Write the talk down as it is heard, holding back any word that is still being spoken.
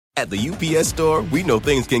At the UPS Store, we know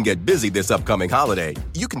things can get busy this upcoming holiday.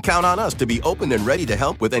 You can count on us to be open and ready to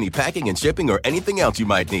help with any packing and shipping or anything else you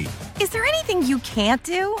might need. Is there anything you can't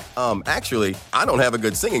do? Actually, I don't have a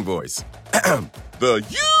good singing voice. The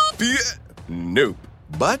UPS... Nope.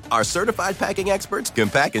 But our certified packing experts can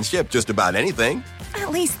pack and ship just about anything.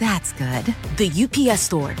 At least that's good. The UPS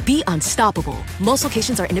Store. Be unstoppable. Most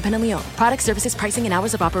locations are independently owned. Product, services, pricing, and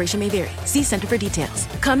hours of operation may vary. See Center for details.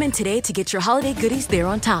 Come in today to get your holiday goodies there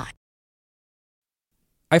on time.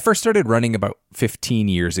 I first started running about 15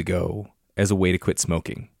 years ago as a way to quit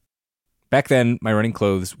smoking. Back then, my running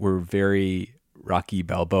clothes were very Rocky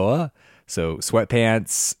Balboa. So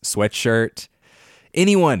sweatpants, sweatshirt.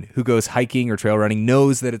 Anyone who goes hiking or trail running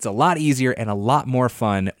knows that it's a lot easier and a lot more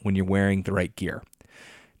fun when you're wearing the right gear.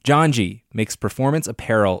 Janji makes performance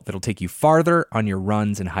apparel that'll take you farther on your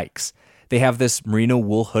runs and hikes. They have this merino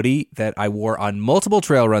wool hoodie that I wore on multiple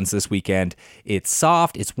trail runs this weekend. It's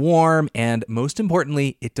soft, it's warm, and most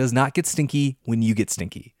importantly, it does not get stinky when you get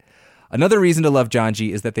stinky. Another reason to love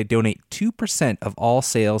Janji is that they donate 2% of all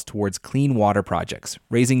sales towards clean water projects,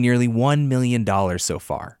 raising nearly $1 million so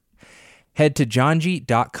far. Head to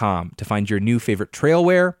janji.com to find your new favorite trail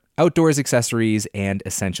wear, outdoors accessories, and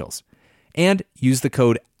essentials. And use the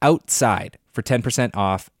code OUTSIDE for 10%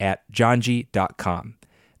 off at janji.com.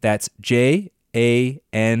 That's JANJI.com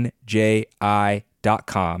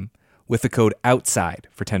with the code OUTSIDE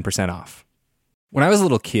for 10% off. When I was a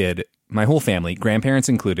little kid, my whole family, grandparents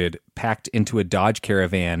included, packed into a Dodge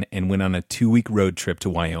Caravan and went on a 2-week road trip to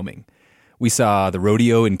Wyoming. We saw the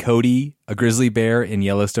rodeo in Cody, a grizzly bear in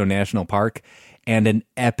Yellowstone National Park, and an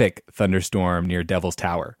epic thunderstorm near Devil's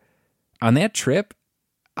Tower. On that trip,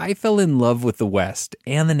 I fell in love with the West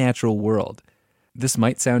and the natural world. This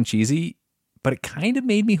might sound cheesy, but it kind of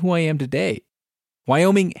made me who I am today.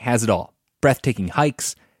 Wyoming has it all. Breathtaking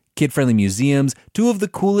hikes, kid-friendly museums, 2 of the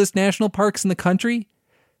coolest national parks in the country.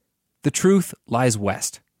 The truth lies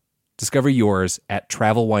west. Discover yours at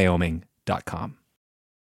travelwyoming.com.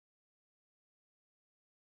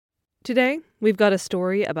 Today, we've got a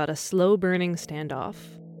story about a slow-burning standoff.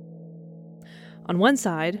 On one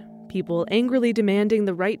side, people angrily demanding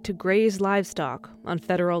the right to graze livestock on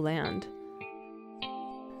federal land.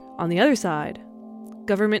 On the other side,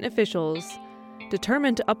 government officials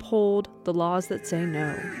determined to uphold the laws that say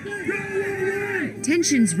no.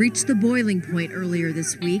 Tensions reached the boiling point earlier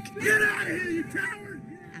this week. Get out of here, you coward!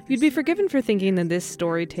 You'd be forgiven for thinking that this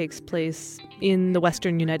story takes place in the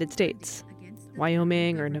western United States.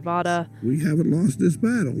 Wyoming or Nevada. We haven't lost this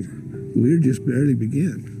battle. We're just barely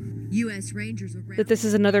beginning. U.S. Rangers that this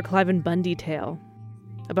is another Cliven Bundy tale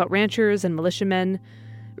about ranchers and militiamen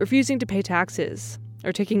refusing to pay taxes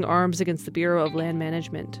or taking arms against the Bureau of Land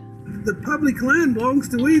Management. The public land belongs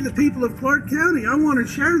to we, the people of Clark County. I want to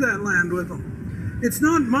share that land with them. It's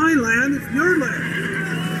not my land, it's your land.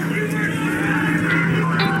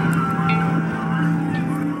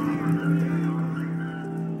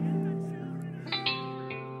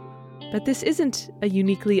 But this isn't a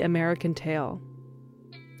uniquely American tale.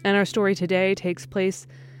 And our story today takes place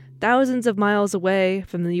thousands of miles away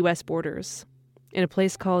from the U.S. borders, in a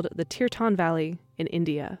place called the Tirthan Valley in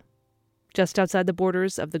India, just outside the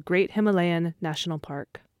borders of the Great Himalayan National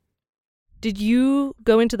Park. Did you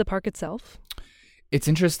go into the park itself? It's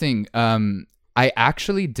interesting. I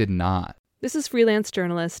actually did not. This is freelance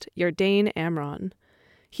journalist Yardain Amron.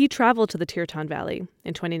 He traveled to the Tirthan Valley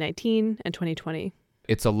in 2019 and 2020.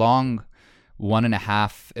 It's a long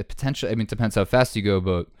 1.5, it depends how fast you go,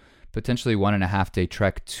 but potentially 1.5 day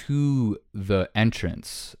trek to the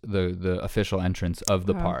entrance, the official entrance of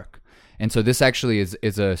the park. And so this actually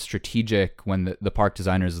is a strategic, when the park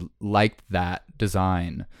designers liked that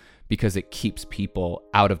design because it keeps people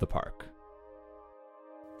out of the park.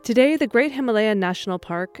 Today, the Great Himalayan National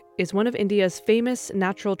Park is one of India's famous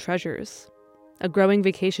natural treasures, a growing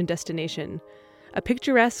vacation destination, a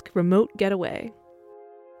picturesque remote getaway.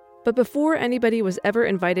 But before anybody was ever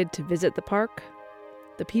invited to visit the park,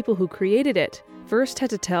 the people who created it first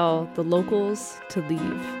had to tell the locals to leave.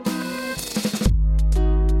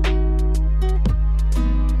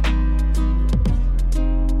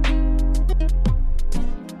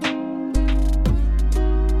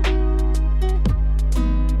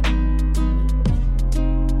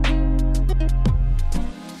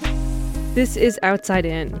 This is Outside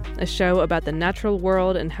In, a show about the natural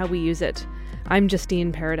world and how we use it. I'm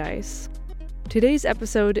Justine Paradise. Today's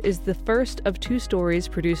episode is the first of 2 stories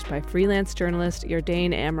produced by freelance journalist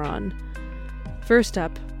Yardain Amron. First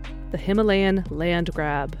up, the Himalayan land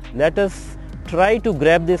grab. Let us try to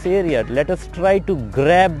grab this area. Let us try to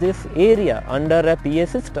grab this area under a PA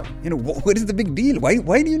system. What is the big deal?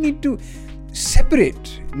 Why do you need to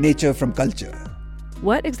separate nature from culture.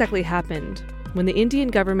 What exactly happened when the Indian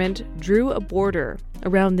government drew a border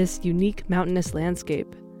around this unique mountainous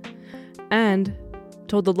landscape and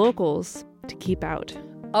told the locals to keep out?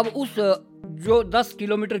 When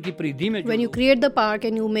you create the park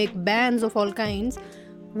and you make bans of all kinds,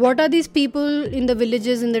 what are these people in the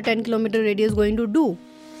villages in the 10-kilometer radius going to do?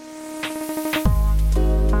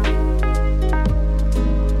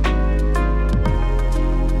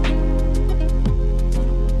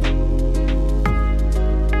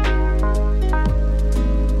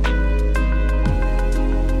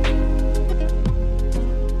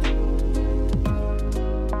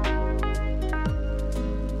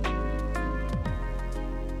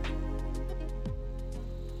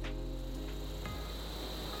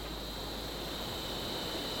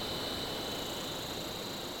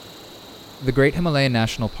 The Great Himalayan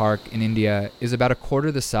National Park in India is about a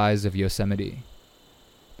quarter the size of Yosemite.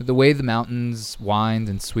 But the way the mountains wind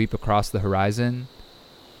and sweep across the horizon,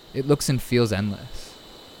 it looks and feels endless.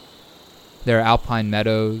 There are alpine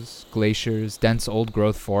meadows, glaciers, dense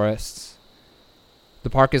old-growth forests. The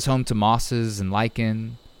park is home to mosses and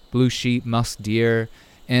lichen, blue sheep, musk deer,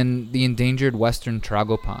 and the endangered western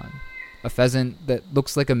tragopan, a pheasant that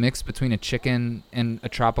looks like a mix between a chicken and a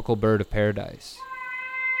tropical bird of paradise.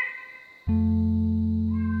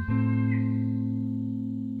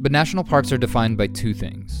 But national parks are defined by two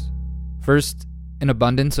things. First, an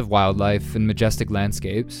abundance of wildlife and majestic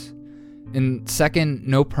landscapes, and second,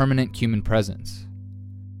 no permanent human presence.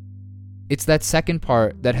 It's that second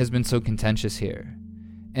part that has been so contentious here,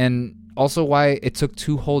 and also why it took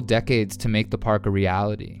 2 whole decades to make the park a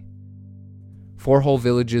reality. 4 whole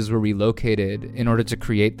villages were relocated in order to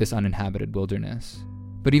create this uninhabited wilderness.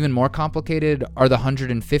 But even more complicated are the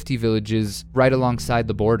 150 villages right alongside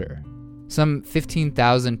the border. Some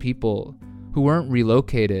 15,000 people who weren't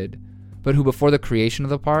relocated, but who before the creation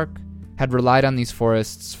of the park had relied on these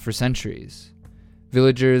forests for centuries.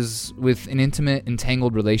 Villagers with an intimate,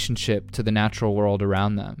 entangled relationship to the natural world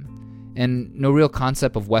around them, and no real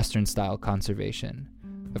concept of Western-style conservation,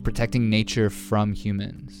 of protecting nature from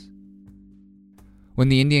humans. When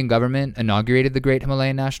the Indian government inaugurated the Great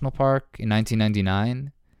Himalayan National Park in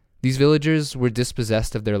 1999, these villagers were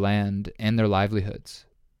dispossessed of their land and their livelihoods.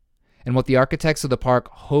 And what the architects of the park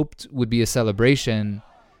hoped would be a celebration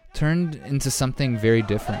turned into something very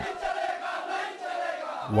different.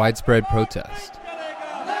 Widespread protest.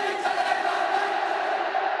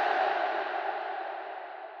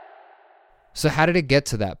 So how did it get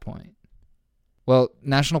to that point? Well,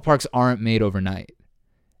 national parks aren't made overnight.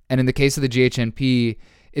 And in the case of the GHNP,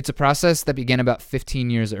 it's a process that began about 15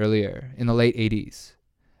 years earlier, in the late 80s.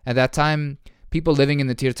 At that time, people living in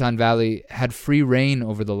the Tirthan Valley had free reign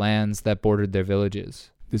over the lands that bordered their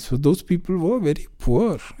villages. Those people were very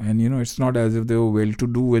poor, and it's not as if they were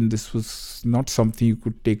well-to-do, and this was not something you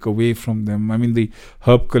could take away from them. I mean, the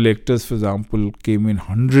herb collectors, for example, came in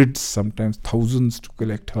hundreds, sometimes thousands, to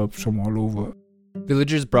collect herbs from all over.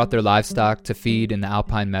 Villagers brought their livestock to feed in the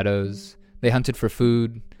alpine meadows. They hunted for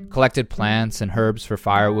food, collected plants and herbs for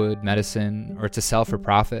firewood, medicine, or to sell for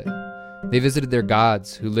profit. They visited their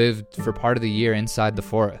gods, who lived for part of the year inside the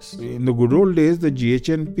forest. In the good old days, the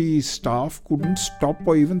GHNP staff couldn't stop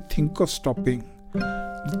or even think of stopping.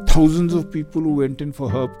 The thousands of people who went in for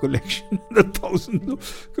herb collection, the thousands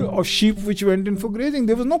of sheep which went in for grazing,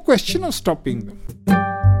 there was no question of stopping them.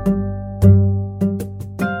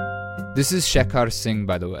 This is Shekhar Singh,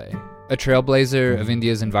 by the way, a trailblazer of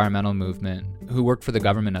India's environmental movement who worked for the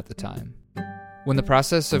government at the time. When the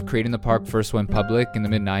process of creating the park first went public in the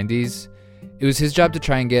mid-90s, it was his job to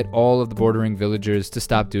try and get all of the bordering villagers to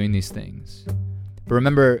stop doing these things. But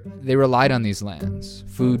remember, they relied on these lands.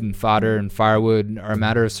 Food and fodder and firewood are a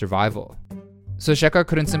matter of survival. So Shekhar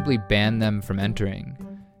couldn't simply ban them from entering.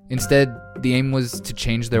 Instead, the aim was to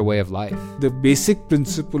change their way of life. The basic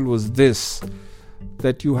principle was this,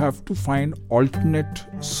 that you have to find alternate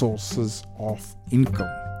sources of income,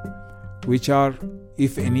 which are,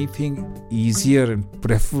 if anything, easier and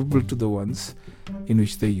preferable to the ones in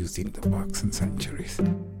which they're using the parks and sanctuaries.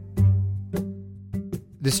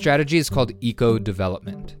 This strategy is called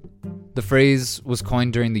eco-development. The phrase was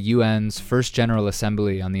coined during the UN's first General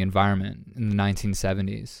Assembly on the Environment in the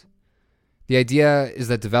 1970s. The idea is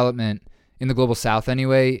that development, in the global south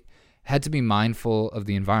anyway, had to be mindful of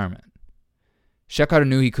the environment. Shekhar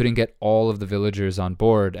knew he couldn't get all of the villagers on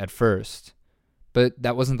board at first, but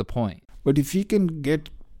that wasn't the point. But if he can get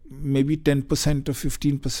maybe 10% or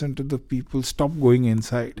 15% of the people stop going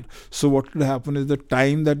inside, so what would happen is the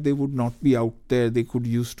time that they would not be out there, they could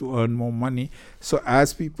use to earn more money. So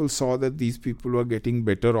as people saw that these people were getting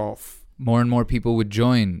better off, More and more people would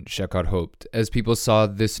join, Shekhar hoped, as people saw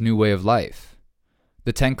this new way of life.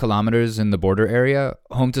 The 10 kilometers in the border area,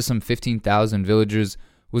 home to some 15,000 villagers,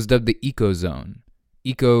 was dubbed the Eco Zone.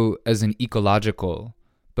 Eco as in ecological,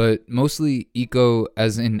 but mostly eco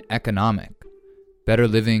as in economic. Better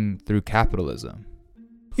living through capitalism.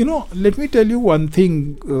 Let me tell you one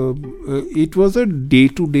thing. It was a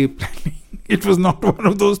day-to-day planning. It was not one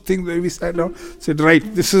of those things where we sat down, said, right,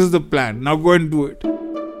 this is the plan, now go and do it.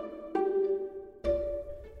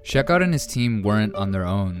 Shekhar and his team weren't on their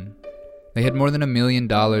own. They had more than $1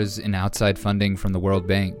 million in outside funding from the World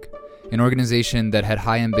Bank, an organization that had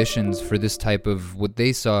high ambitions for this type of what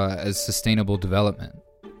they saw as sustainable development.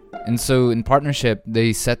 And so, in partnership,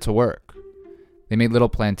 they set to work. They made little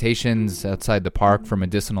plantations outside the park for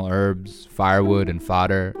medicinal herbs, firewood, and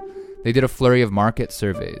fodder. They did a flurry of market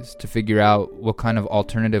surveys to figure out what kind of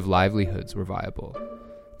alternative livelihoods were viable.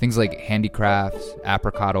 Things like handicrafts,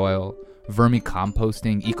 apricot oil,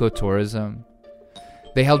 vermicomposting, ecotourism.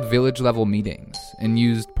 They held village-level meetings and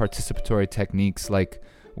used participatory techniques like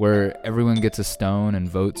where everyone gets a stone and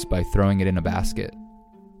votes by throwing it in a basket.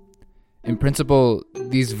 In principle,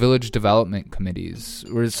 these village development committees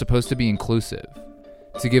were supposed to be inclusive,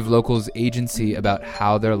 to give locals agency about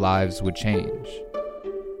how their lives would change.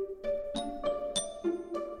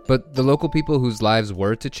 But the local people whose lives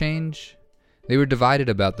were to change, they were divided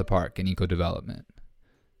about the park and eco-development.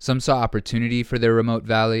 Some saw opportunity for their remote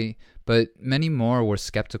valley, but many more were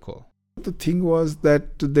skeptical. The thing was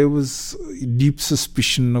that there was deep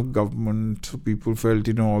suspicion of government. People felt,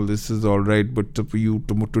 all this is all right, but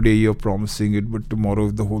today you're promising it, but tomorrow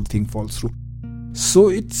if the whole thing falls through. So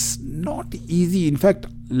it's not easy. In fact,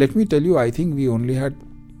 let me tell you, I think we only had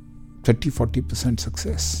 30-40%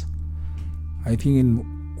 success. I think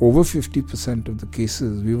in over 50% of the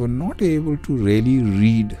cases, we were not able to really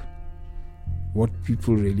read what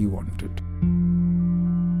people really wanted.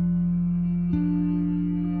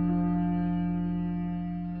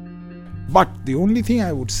 But the only thing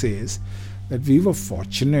I would say is that we were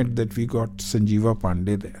fortunate that we got Sanjeeva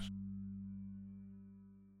Pandey there.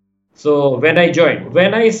 So when I joined,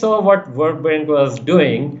 when I saw what World Bank was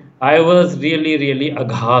doing, I was really, really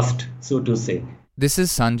aghast, so to say. This is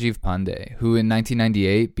Sanjeev Pandey, who in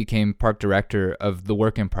 1998 became park director of the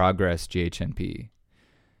Work in Progress GHNP.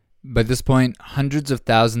 By this point, hundreds of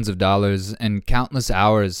thousands of dollars and countless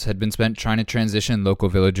hours had been spent trying to transition local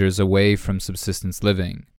villagers away from subsistence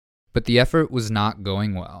living. But the effort was not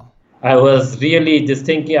going well. I was really just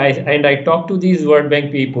thinking, I talked to these World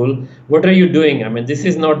Bank people, what are you doing? This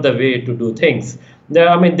is not the way to do things.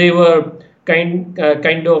 They were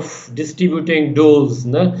kind of distributing doles,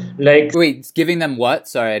 no? Like... Wait, giving them what?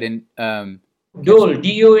 Sorry, I didn't... Dole,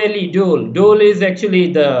 D-O-L-E, dole. Dole is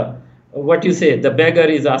actually the beggar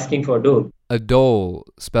is asking for dole. A dole,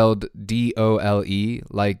 spelled D-O-L-E,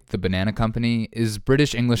 like the banana company, is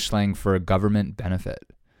British English slang for a government benefit.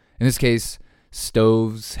 In this case,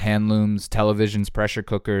 stoves, hand looms, televisions, pressure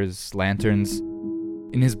cookers, lanterns.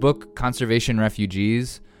 In his book, Conservation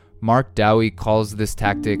Refugees, Mark Dowie calls this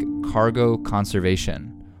tactic cargo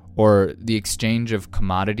conservation, or the exchange of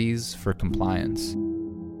commodities for compliance.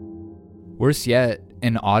 Worse yet,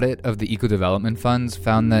 an audit of the eco-development funds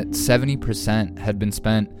found that 70% had been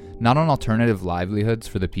spent not on alternative livelihoods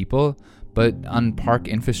for the people, but on park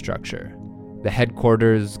infrastructure. The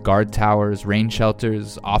headquarters, guard towers, rain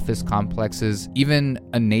shelters, office complexes, even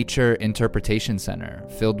a nature interpretation center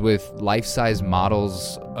filled with life-size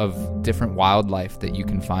models of different wildlife that you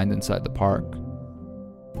can find inside the park.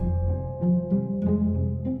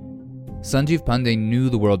 Sanjeev Pandey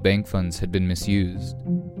knew the World Bank funds had been misused,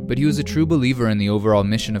 but he was a true believer in the overall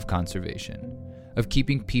mission of conservation, of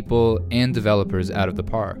keeping people and developers out of the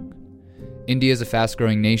park. India is a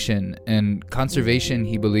fast-growing nation, and conservation,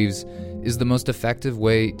 he believes, is the most effective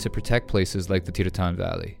way to protect places like the Tirthan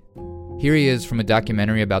Valley. Here he is from a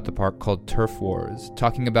documentary about the park called Turf Wars,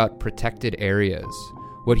 talking about protected areas,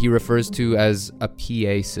 what he refers to as a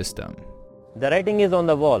PA system. The writing is on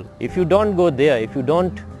the wall. If you don't go there, if you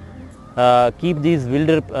don't keep these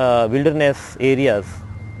wilderness areas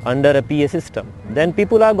under a PA system, then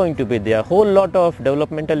people are going to be there. A whole lot of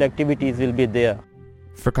developmental activities will be there.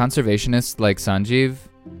 For conservationists like Sanjeev,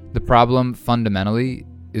 the problem fundamentally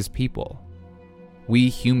is people. We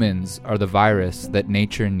humans are the virus that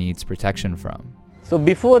nature needs protection from. So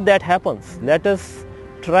before that happens, let us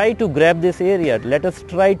try to grab this area. Let us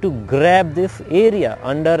try to grab this area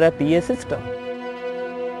under a PA system.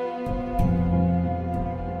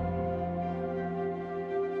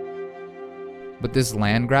 But this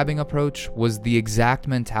land-grabbing approach was the exact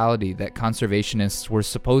mentality that conservationists were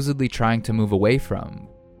supposedly trying to move away from.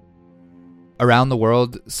 Around the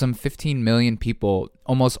world, some 15 million people,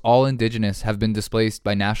 almost all indigenous, have been displaced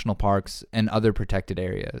by national parks and other protected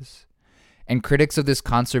areas. And critics of this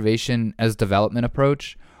conservation as development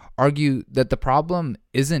approach argue that the problem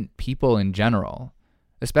isn't people in general,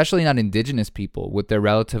 especially not indigenous people with their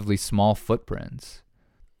relatively small footprints.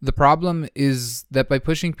 The problem is that by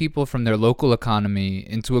pushing people from their local economy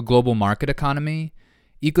into a global market economy,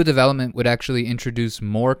 eco-development would actually introduce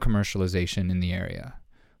more commercialization in the area,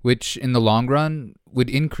 which in the long run would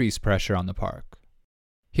increase pressure on the park.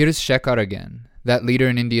 Here's Shekhar again, that leader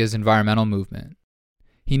in India's environmental movement.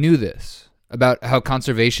 He knew this, about how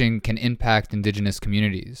conservation can impact indigenous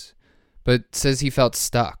communities, but says he felt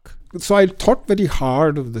stuck. So I thought very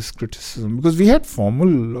hard of this criticism because we had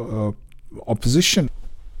formal opposition.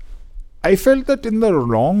 I felt that in the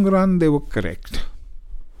long run they were correct.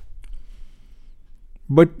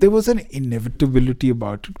 But there was an inevitability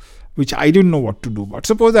about it, which I didn't know what to do about.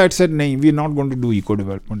 Suppose I had said, no, we're not going to do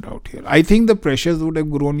eco-development out here. I think the pressures would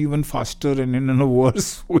have grown even faster and in a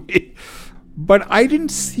worse way. But I didn't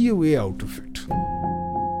see a way out of it.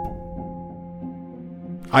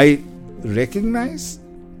 I recognize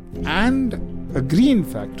and agree, in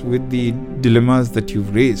fact, with the dilemmas that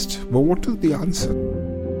you've raised. But what is the answer?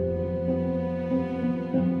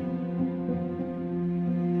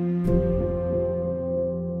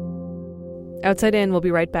 Outside In will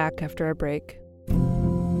be right back after our break.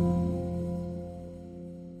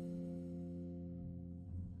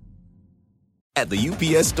 At the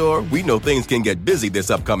UPS Store, we know things can get busy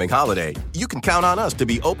this upcoming holiday. You can count on us to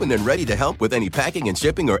be open and ready to help with any packing and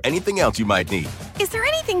shipping or anything else you might need. Is there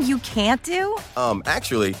anything you can't do?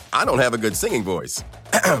 Actually, I don't have a good singing voice.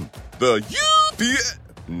 The UPS...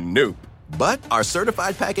 Nope. But our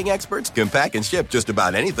certified packing experts can pack and ship just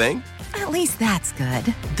about anything. At least that's good.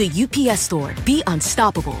 The UPS Store. Be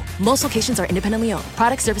unstoppable. Most locations are independently owned.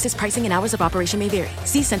 Product, services, pricing, and hours of operation may vary.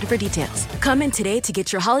 See Center for details. Come in today to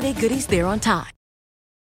get your holiday goodies there on time.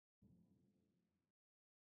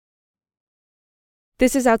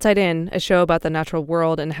 This is Outside In, a show about the natural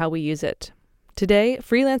world and how we use it. Today,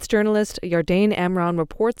 freelance journalist Yardain Amron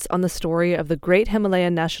reports on the story of the Great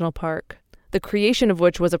Himalayan National Park, the creation of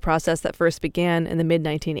which was a process that first began in the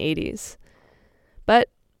mid-1980s. But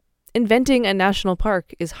inventing a national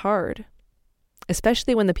park is hard,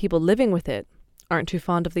 especially when the people living with it aren't too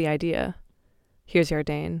fond of the idea. Here's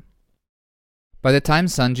Yardain. By the time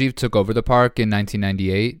Sanjeev took over the park in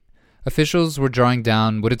 1998, officials were drawing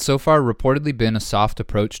down what had so far reportedly been a soft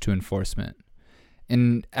approach to enforcement,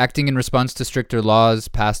 and acting in response to stricter laws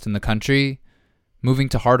passed in the country, moving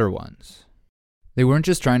to harder ones. They weren't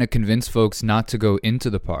just trying to convince folks not to go into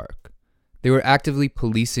the park. They were actively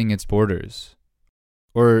policing its borders.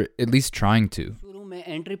 Or at least trying to.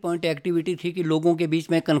 Entry point activity थी कि लोगों के बीच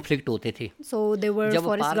में conflict होते थे. So there were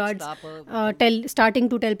forest guards starting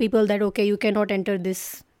to tell people that okay, you cannot enter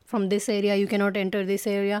this from this area, you cannot enter this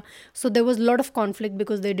area. So there was a lot of conflict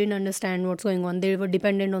because they didn't understand what's going on. They were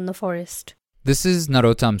dependent on the forest. This is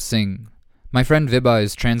Narottam Singh. My friend Vibha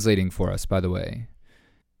is translating for us, by the way.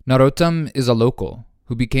 Narottam is a local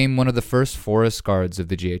who became one of the first forest guards of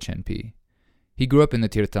the GHNP. He grew up in the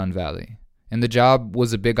Tirthan Valley, and the job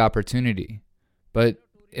was a big opportunity, but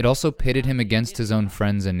it also pitted him against his own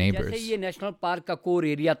friends and neighbors. जैसे ये national park का core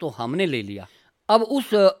area तो हमने ले लिया. अब उस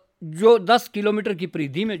जो 10 किलोमीटर की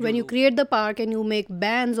परिधि में when you create the park and you make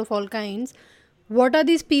bans of all kinds, what are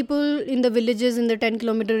these people in the villages in the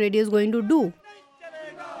 10-kilometer radius going to do?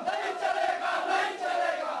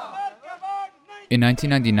 In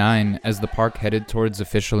 1999, as the park headed towards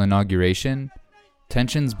official inauguration,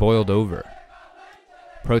 tensions boiled over.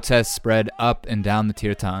 Protests spread up and down the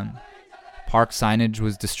Tirthan. Park signage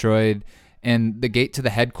was destroyed, and the gate to the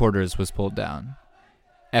headquarters was pulled down.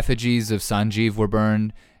 Effigies of Sanjeev were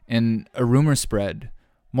burned, and a rumor spread,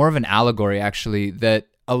 more of an allegory actually, that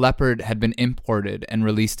a leopard had been imported and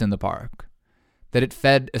released in the park. That it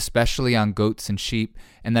fed especially on goats and sheep,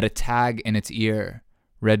 and that a tag in its ear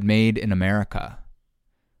read "Made in America."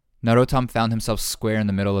 Narottam found himself square in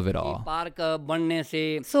the middle of it all.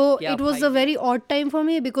 So it was a very odd time for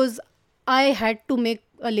me because I had to make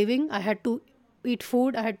a living. I had to eat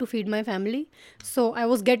food. I had to feed my family. So I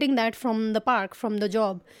was getting that from the park, from the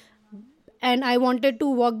job. And I wanted to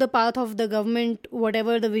walk the path of the government,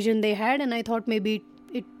 whatever the vision they had. And I thought maybe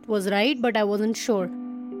it was right, but I wasn't sure.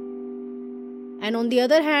 And on the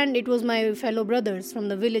other hand, it was my fellow brothers from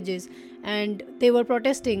the villages. And they were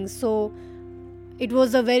protesting. So it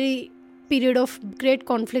was a very period of great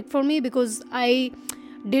conflict for me because I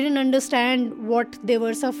didn't understand what they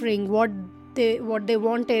were suffering, what they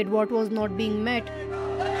wanted, what was not being met.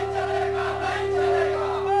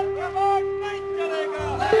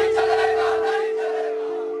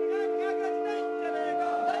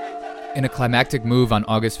 In a climactic move on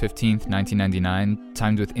August 15th, 1999,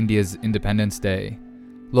 timed with India's Independence Day,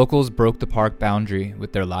 locals broke the park boundary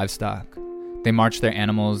with their livestock. They marched their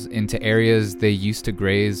animals into areas they used to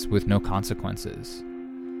graze with no consequences.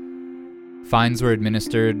 Fines were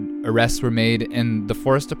administered, arrests were made, and the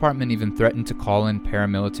Forest Department even threatened to call in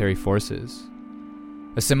paramilitary forces.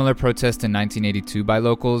 A similar protest in 1982 by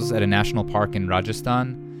locals at a national park in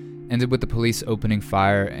Rajasthan ended with the police opening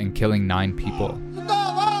fire and killing 9 people.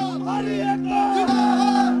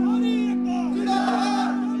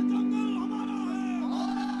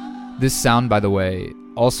 This sound, by the way,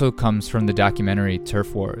 also comes from the documentary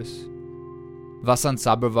Turf Wars. Vasant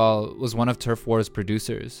Sabharwal was one of Turf Wars'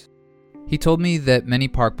 producers. He told me that many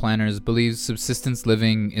park planners believe subsistence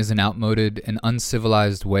living is an outmoded and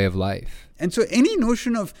uncivilized way of life. And so any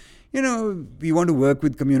notion of, we want to work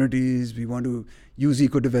with communities, we want to use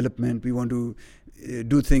eco-development, we want to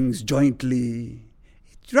do things jointly,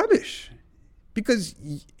 it's rubbish. Because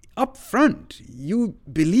up front, you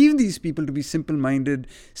believe these people to be simple-minded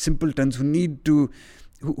simpletons who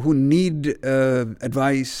need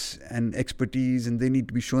advice and expertise, and they need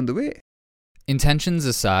to be shown the way. Intentions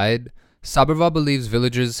aside, Sabharwal believes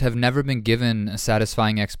villagers have never been given a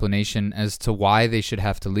satisfying explanation as to why they should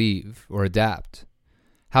have to leave or adapt.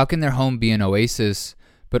 How can their home be an oasis,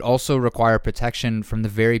 but also require protection from the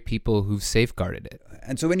very people who've safeguarded it?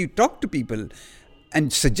 And so when you talk to people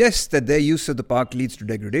and suggest that their use of the park leads to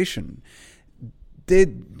degradation, they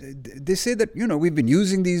say that, we've been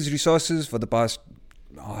using these resources for the past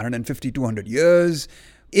 150, 200 years.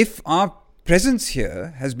 If our presence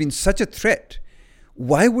here has been such a threat,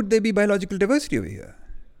 why would there be biological diversity over here?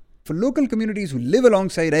 For local communities who live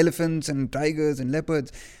alongside elephants and tigers and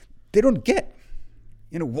leopards, they don't get,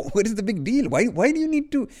 what is the big deal? Why do you need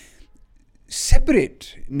to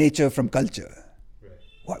separate nature from culture?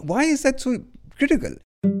 Right. Why is that so critical?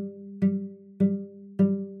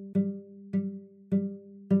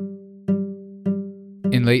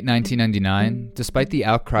 In late 1999, despite the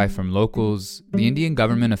outcry from locals, the Indian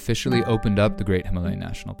government officially opened up the Great Himalayan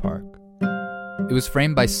National Park. It was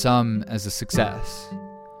framed by some as a success.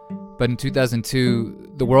 But in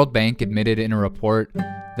 2002, the World Bank admitted in a report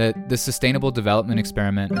that the sustainable development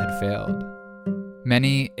experiment had failed.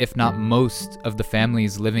 Many, if not most, of the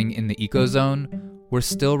families living in the ecozone were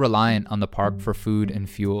still reliant on the park for food and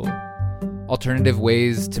fuel. Alternative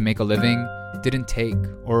ways to make a living didn't take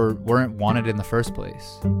or weren't wanted in the first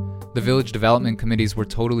place. The village development committees were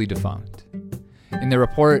totally defunct. In their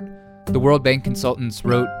report, the World Bank consultants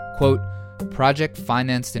wrote, quote,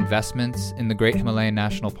 project-financed investments in the Great Himalayan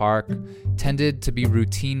National Park tended to be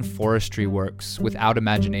routine forestry works without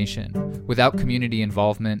imagination, without community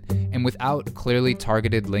involvement, and without clearly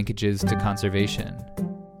targeted linkages to conservation.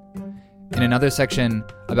 In another section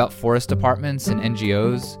about forest departments and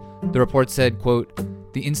NGOs, the report said, quote,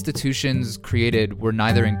 the institutions created were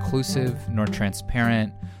neither inclusive nor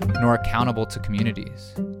transparent nor accountable to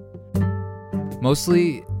communities.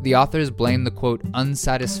 Mostly, the authors blame the, quote,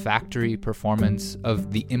 unsatisfactory performance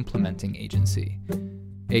of the implementing agency,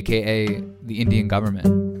 aka the Indian government.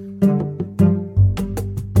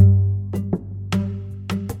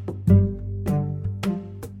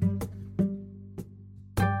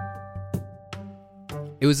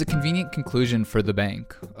 It was a convenient conclusion for the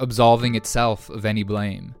bank, absolving itself of any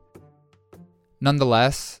blame.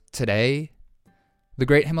 Nonetheless, today, the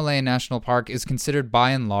Great Himalayan National Park is considered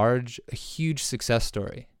by and large a huge success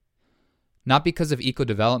story. Not because of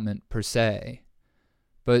eco-development per se,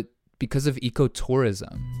 but because of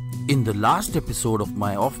ecotourism. In the last episode of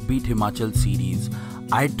my Offbeat Himachal series,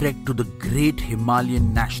 I trekked to the Great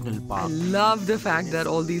Himalayan National Park. I love the fact that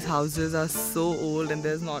all these houses are so old and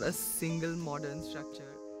there's not a single modern structure.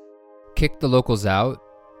 Kick the locals out,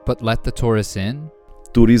 but let the tourists in?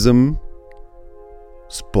 Tourism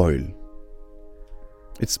spoil.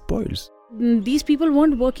 It spoils. These people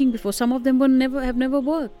weren't working before. Some of them have never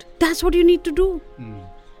worked. That's what you need to do.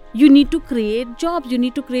 You need to create jobs. You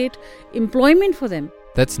need to create employment for them.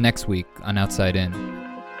 That's next week on Outside In.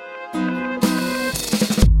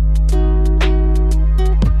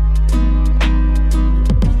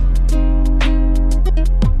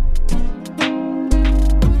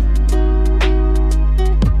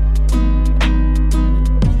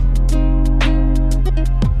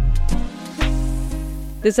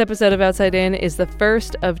 This episode of Outside In is the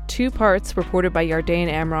first of 2 parts reported by Yardain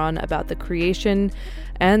Amron about the creation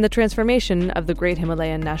and the transformation of the Great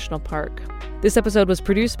Himalayan National Park. This episode was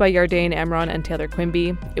produced by Yardain Amron and Taylor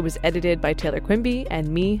Quimby. It was edited by Taylor Quimby and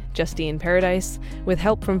me, Justine Paradise, with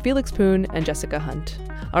help from Felix Poon and Jessica Hunt.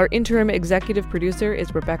 Our interim executive producer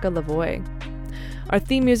is Rebecca Lavoie. Our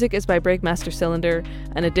theme music is by Breakmaster Cylinder,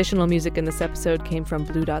 and additional music in this episode came from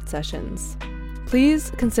Blue Dot Sessions.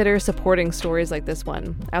 Please consider supporting stories like this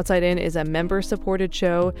one. Outside In is a member-supported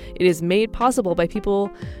show. It is made possible by people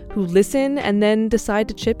who listen and then decide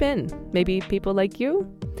to chip in. Maybe people like you?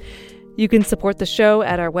 You can support the show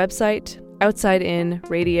at our website,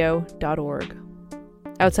 outsideinradio.org.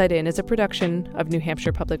 Outside In is a production of New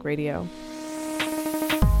Hampshire Public Radio.